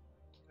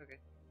 Okay,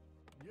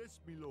 Yes,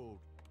 me lord.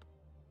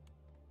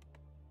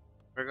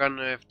 we're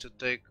gonna have to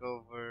take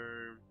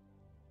over.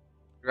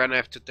 We're gonna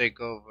have to take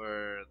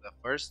over the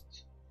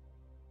first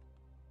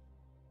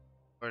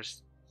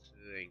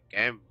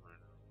encampment,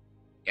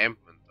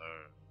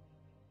 or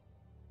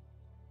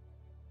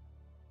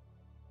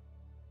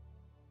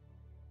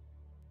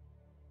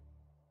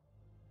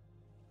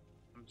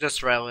I'm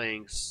just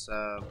rallying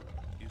some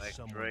Is like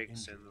someone drakes,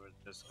 injured? and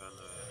we're just gonna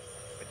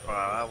wait for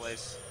our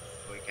allies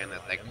so we can I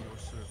attack. am your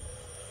servant.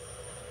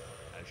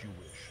 As you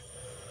wish.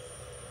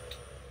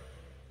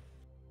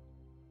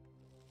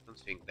 I don't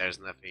think there's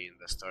nothing in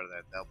the store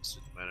that helps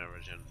with mana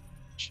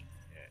regeneration.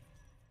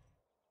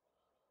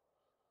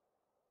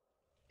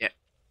 Yeah,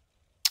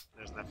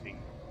 there's nothing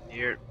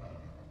here.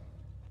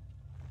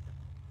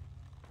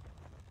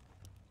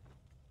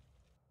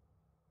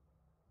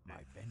 My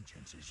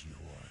vengeance is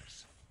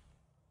yours.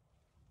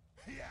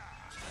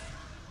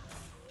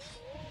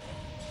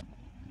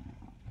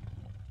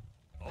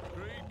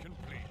 Upgrade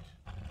complete.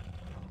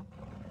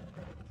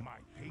 My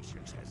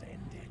patience has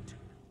ended.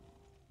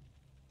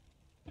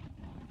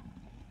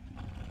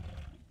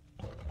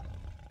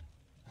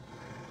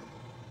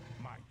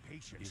 My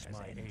patience Is has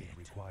my ended. aid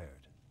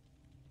required?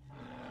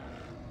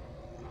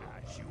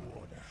 As you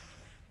order.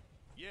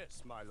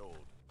 Yes, my lord.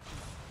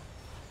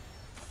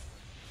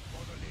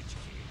 For the Lich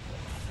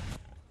King.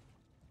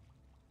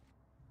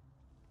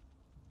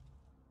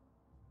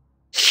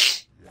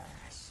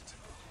 Last.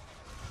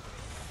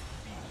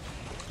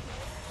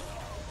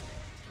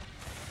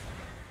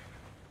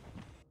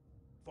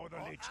 For the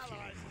Our Lich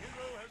allies' King.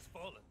 hero has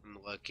fallen.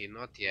 Unlucky,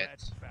 not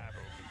yet. Let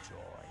battle be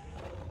joy.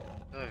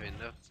 Don't have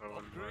enough for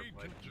one more Upgrade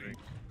black complete. drake.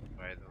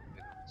 I don't.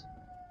 We don't.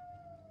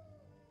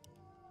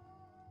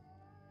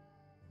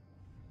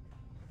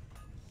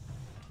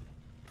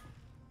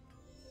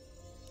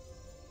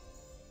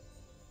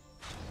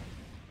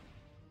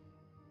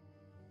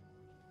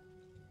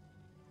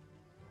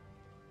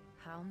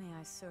 How may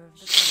I serve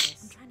the goddess?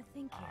 I'm trying to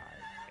think I here.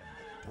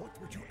 am the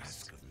What would you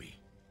darkness. ask of me?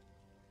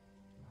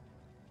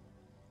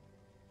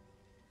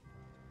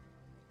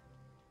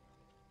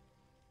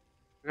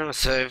 We're gonna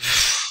save.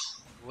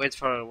 Wait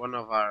for one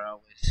of our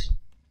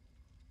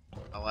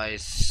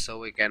allies, so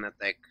we can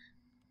attack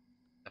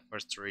the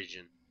first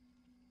region.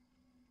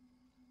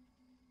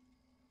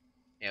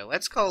 Yeah,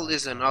 let's call I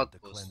this an come to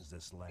outpost. cleanse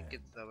this I think land.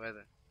 it's the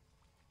better.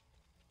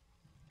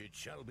 It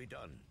shall be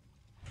done.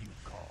 You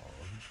call.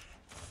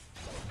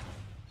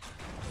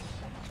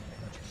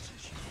 Vengeance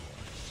is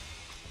yours.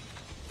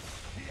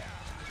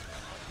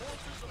 Our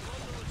forces are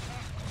under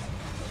attack.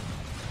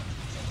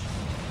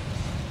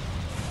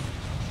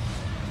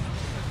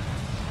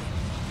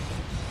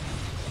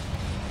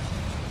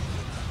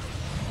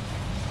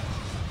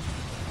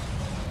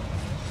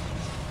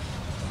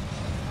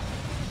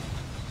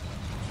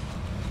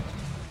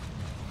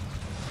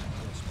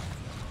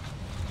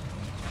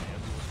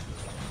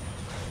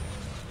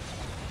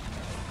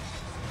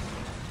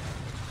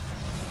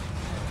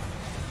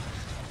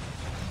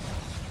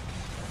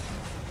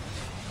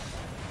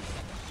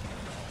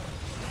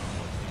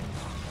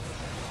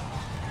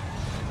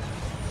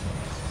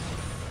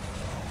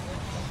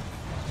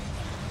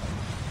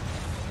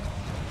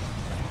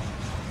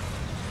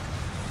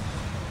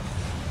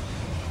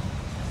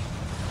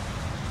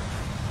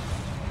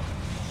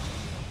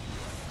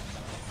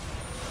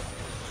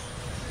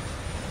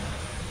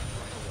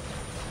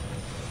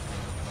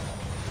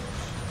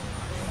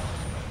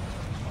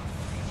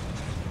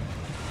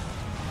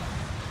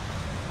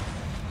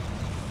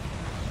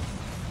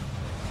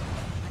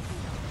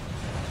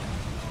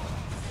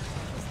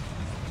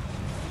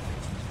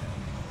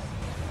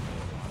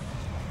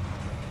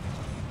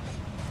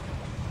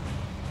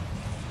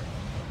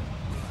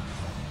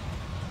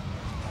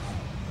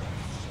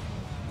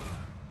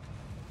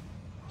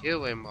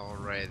 Kill him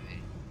already.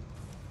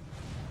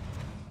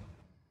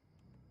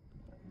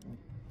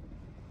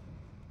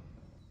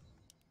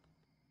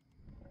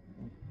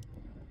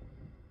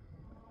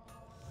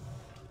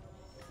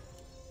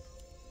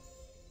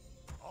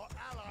 Our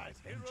allies,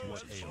 Vengeance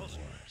heroes, is shall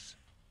yours.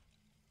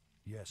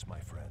 Yes, my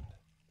friend.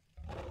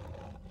 I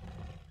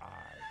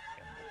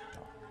am the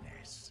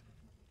darkness.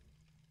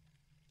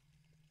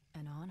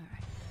 An honor.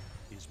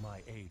 Is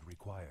my aid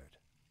required?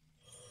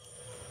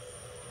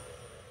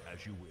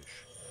 As you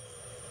wish.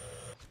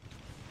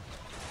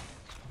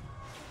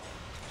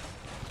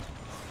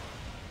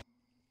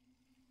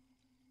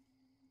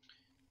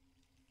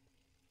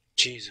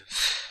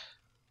 Jesus.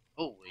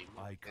 Holy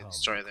I moly, come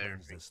destroy to there.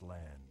 cleanse this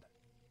land.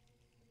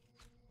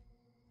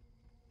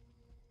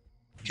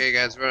 Okay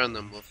guys, we're on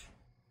the move.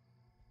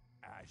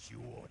 As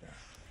you order.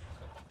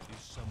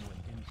 Is someone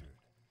injured?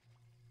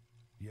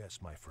 Yes,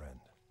 my friend.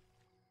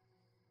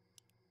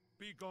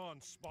 Be gone,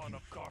 spawn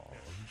of darkness.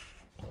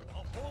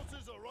 Our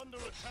forces are under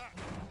attack.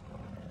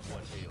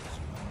 What ails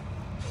you?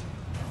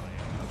 I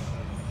am your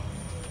servant.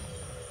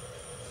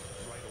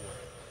 Right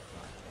away.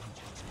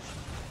 Vengeance is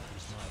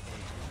Is my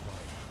aid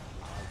required?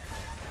 I'll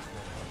come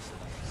before what's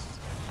next.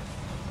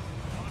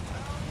 Our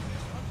town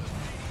is under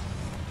siege.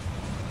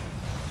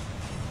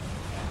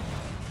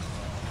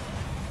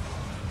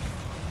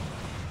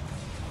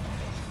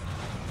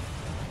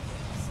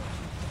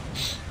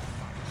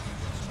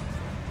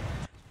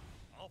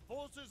 Our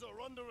forces are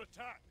under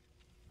attack.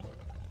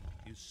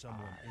 Is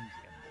someone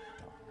injured? In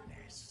the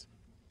darkness.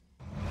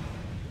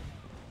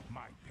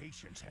 My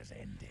patience has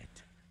ended.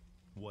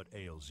 What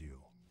ails you?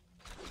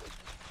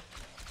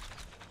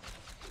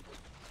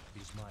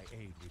 Is my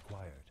aid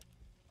required?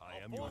 I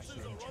am your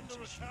forces are under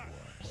Vengeance is attack.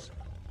 yours.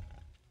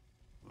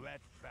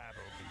 Let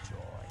battle be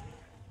joy.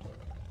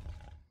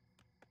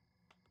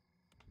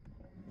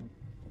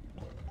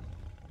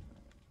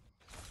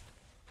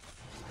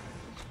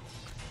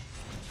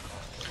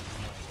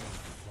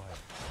 required.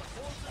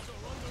 Forces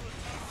are under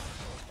attack.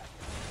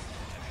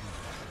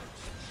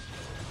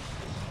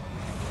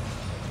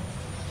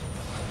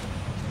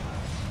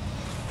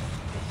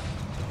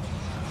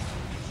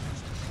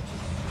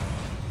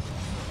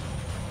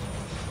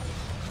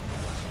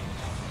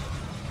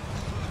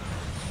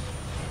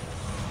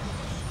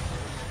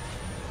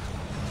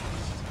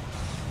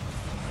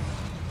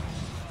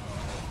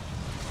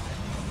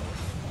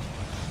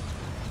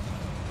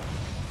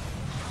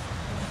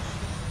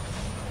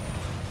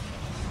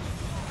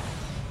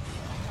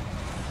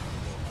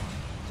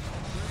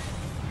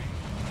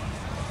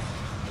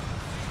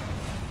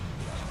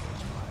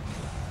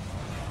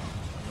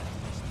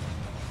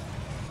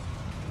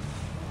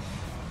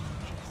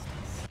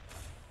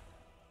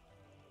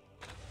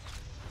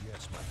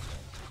 Yes, my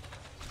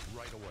friend.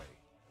 Right away.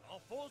 Our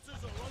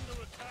forces are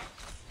under attack.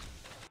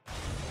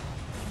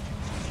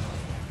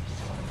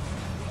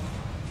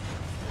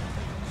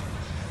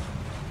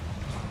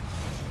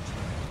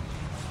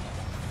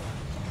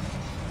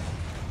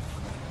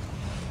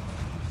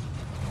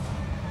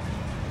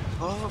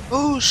 Oh,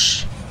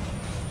 push!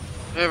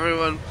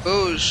 Everyone,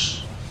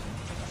 push!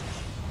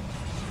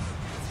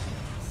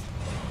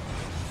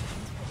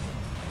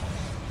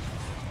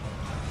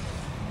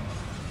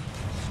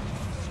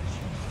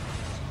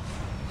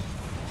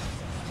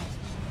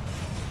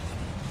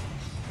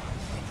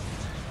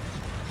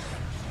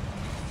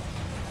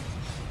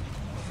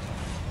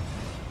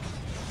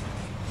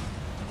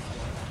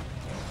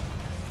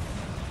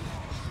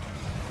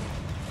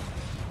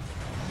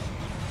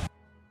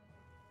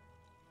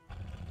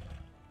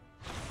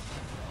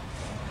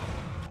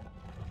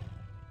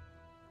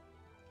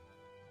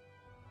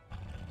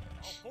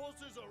 Our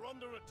forces are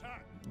under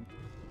attack.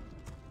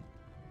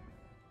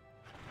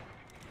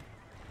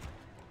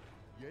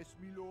 Yes,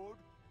 me lord.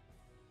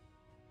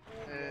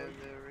 And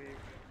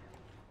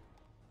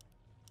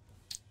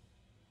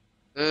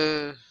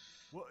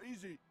What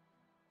is it?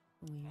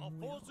 We Our will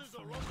forces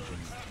are find under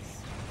attack.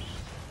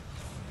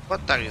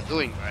 what are you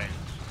doing, Ryan?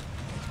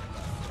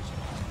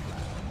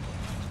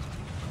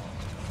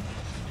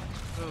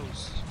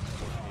 Close.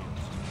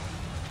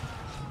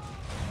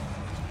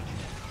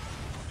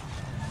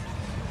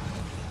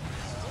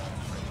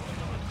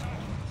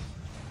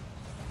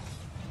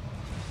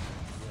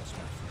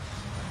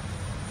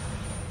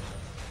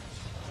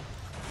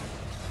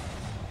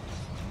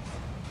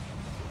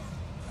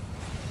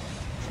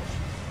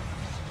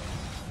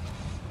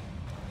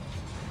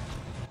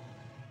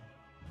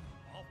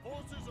 Our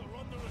forces are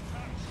under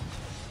attack.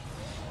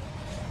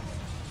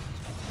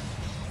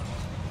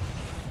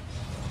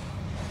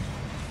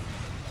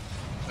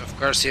 Of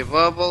course, he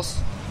bubbles.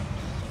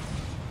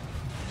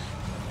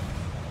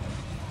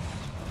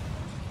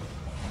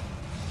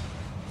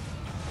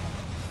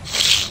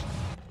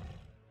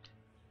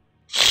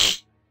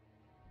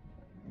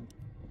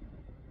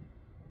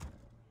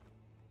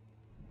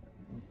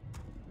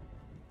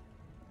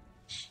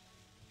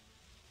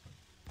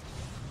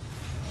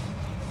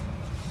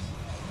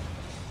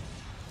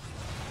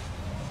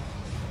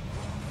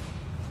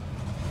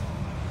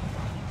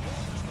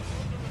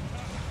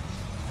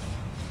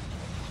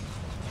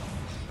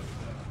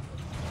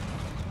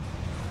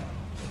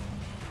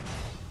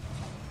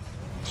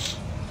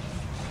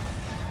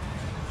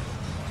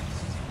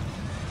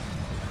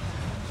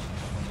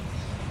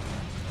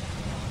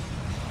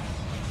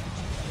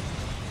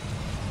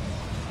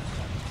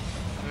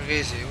 Where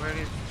is he? Where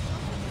is he?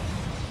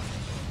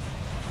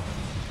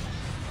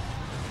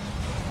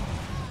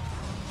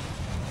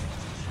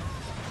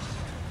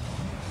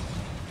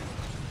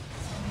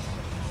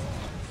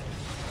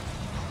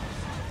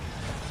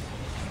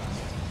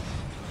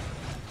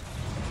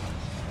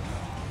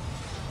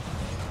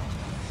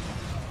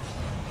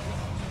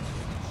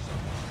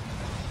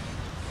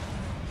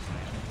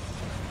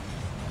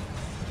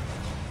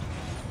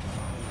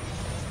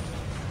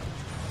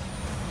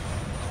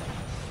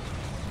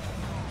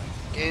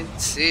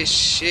 Can't see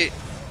shit.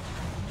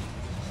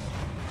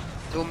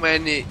 Too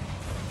many.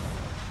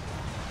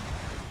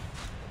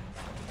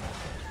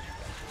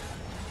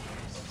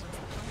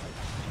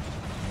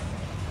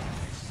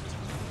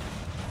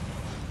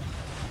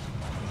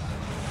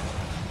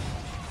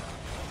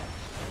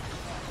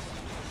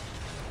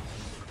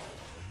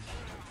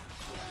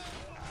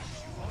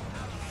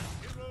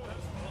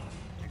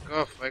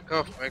 Back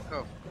off, back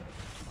off.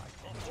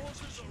 Our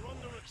forces are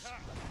under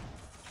attack.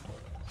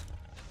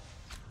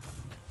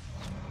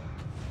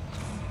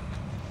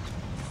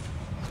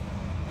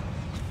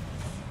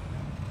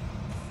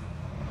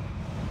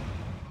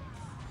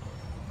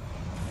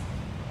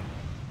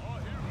 Our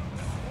hero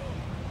has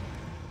fallen.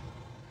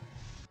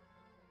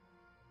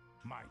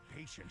 My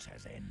patience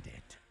has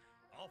ended.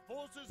 Our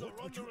forces What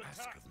are would under you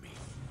ask attack. of me?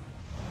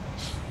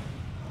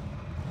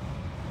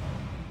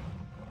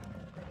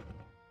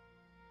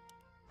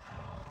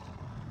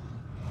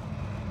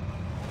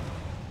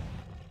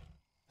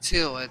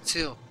 Chill, let's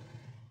chill.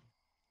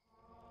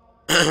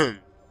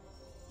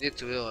 Need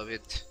to heal a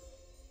bit.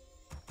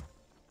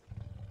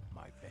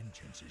 My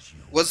vengeance is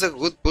yours. Was a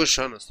good push,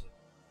 honestly.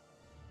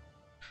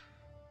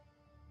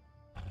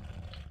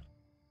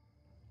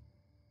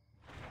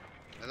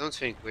 I don't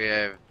think we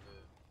have.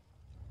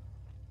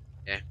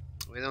 Yeah,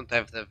 we don't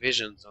have the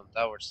visions on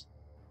towers.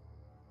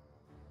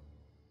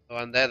 The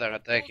undead are Our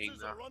attacking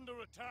forces now. are under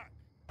attack.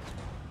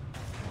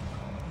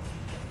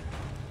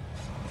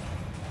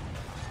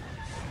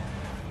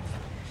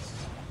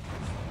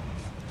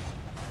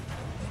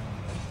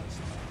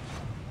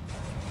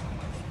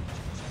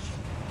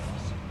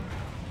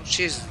 Oh,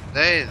 she's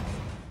dead.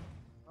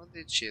 How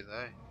did she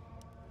die?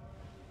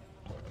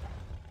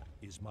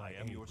 Is my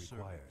aid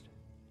required?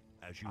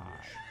 As you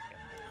wish.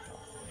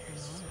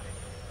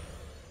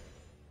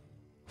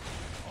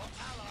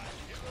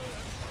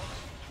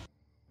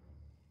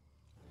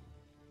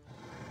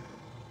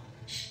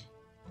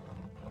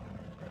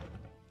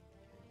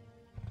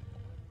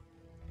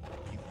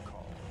 You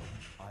call.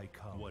 I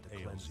come to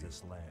cleanse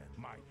this land.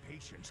 My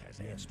patience has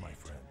Yes, ended. my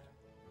friend.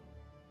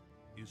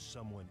 Is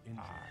someone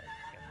injured? I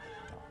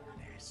am the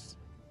darkness.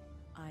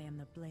 I am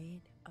the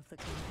blade of the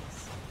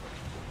goddess.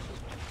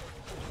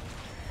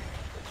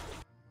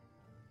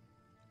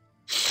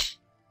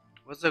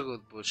 What's a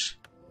good push?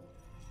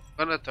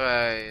 Gonna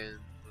try and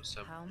do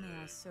some How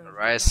may I serve the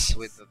rice goddess?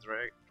 with the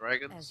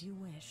dragons. As you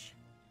wish.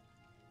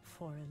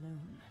 For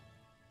Illume.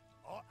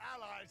 Our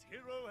allies'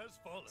 hero has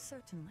fallen.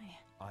 Certainly.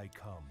 I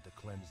come to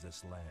cleanse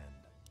this land.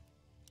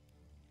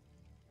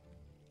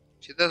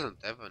 She doesn't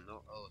have a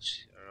no. Oh,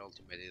 her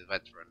ultimate is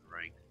veteran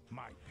rank.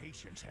 My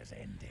patience has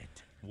ended.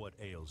 What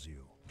ails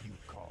you? You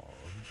call.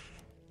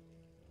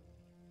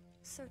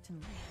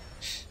 Certainly.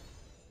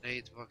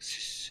 8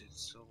 boxes,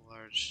 it's so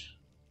large.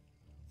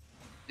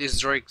 These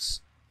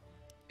drakes,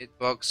 8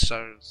 boxes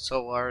are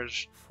so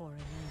large. For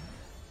Illume.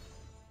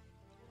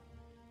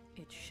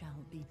 It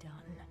shall be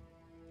done.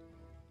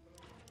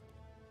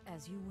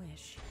 As you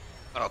wish.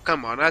 Oh,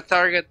 come on, I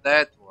target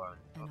that one.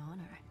 An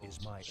honor.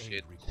 Is my Shit.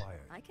 aid required?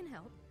 I can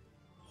help.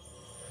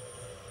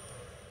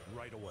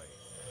 Right away.